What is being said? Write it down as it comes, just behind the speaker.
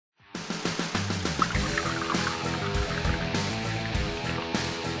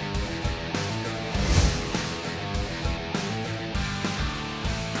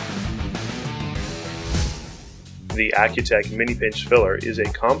The Accutech Mini Pinch Filler is a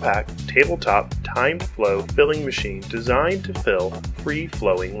compact, tabletop, timed flow filling machine designed to fill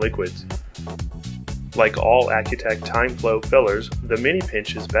free-flowing liquids. Like all Accutech time flow fillers, the Mini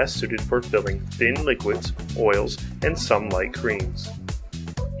Pinch is best suited for filling thin liquids, oils, and some light creams.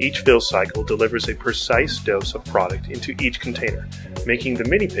 Each fill cycle delivers a precise dose of product into each container, making the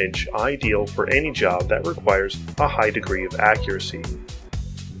Mini Pinch ideal for any job that requires a high degree of accuracy.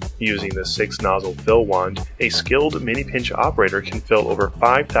 Using the 6-nozzle fill wand, a skilled Mini Pinch operator can fill over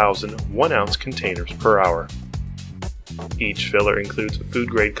 5,000 1-ounce containers per hour. Each filler includes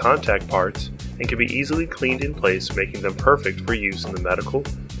food-grade contact parts and can be easily cleaned in place, making them perfect for use in the medical,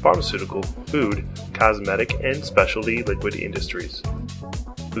 pharmaceutical, food, cosmetic, and specialty liquid industries.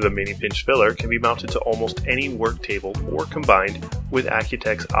 The Mini Pinch filler can be mounted to almost any work table or combined with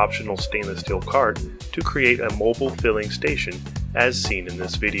Accutech's optional stainless steel cart to create a mobile filling station as seen in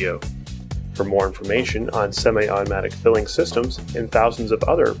this video. For more information on semi-automatic filling systems and thousands of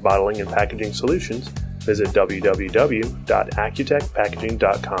other bottling and packaging solutions, visit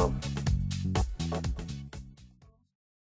www.accutechpackaging.com.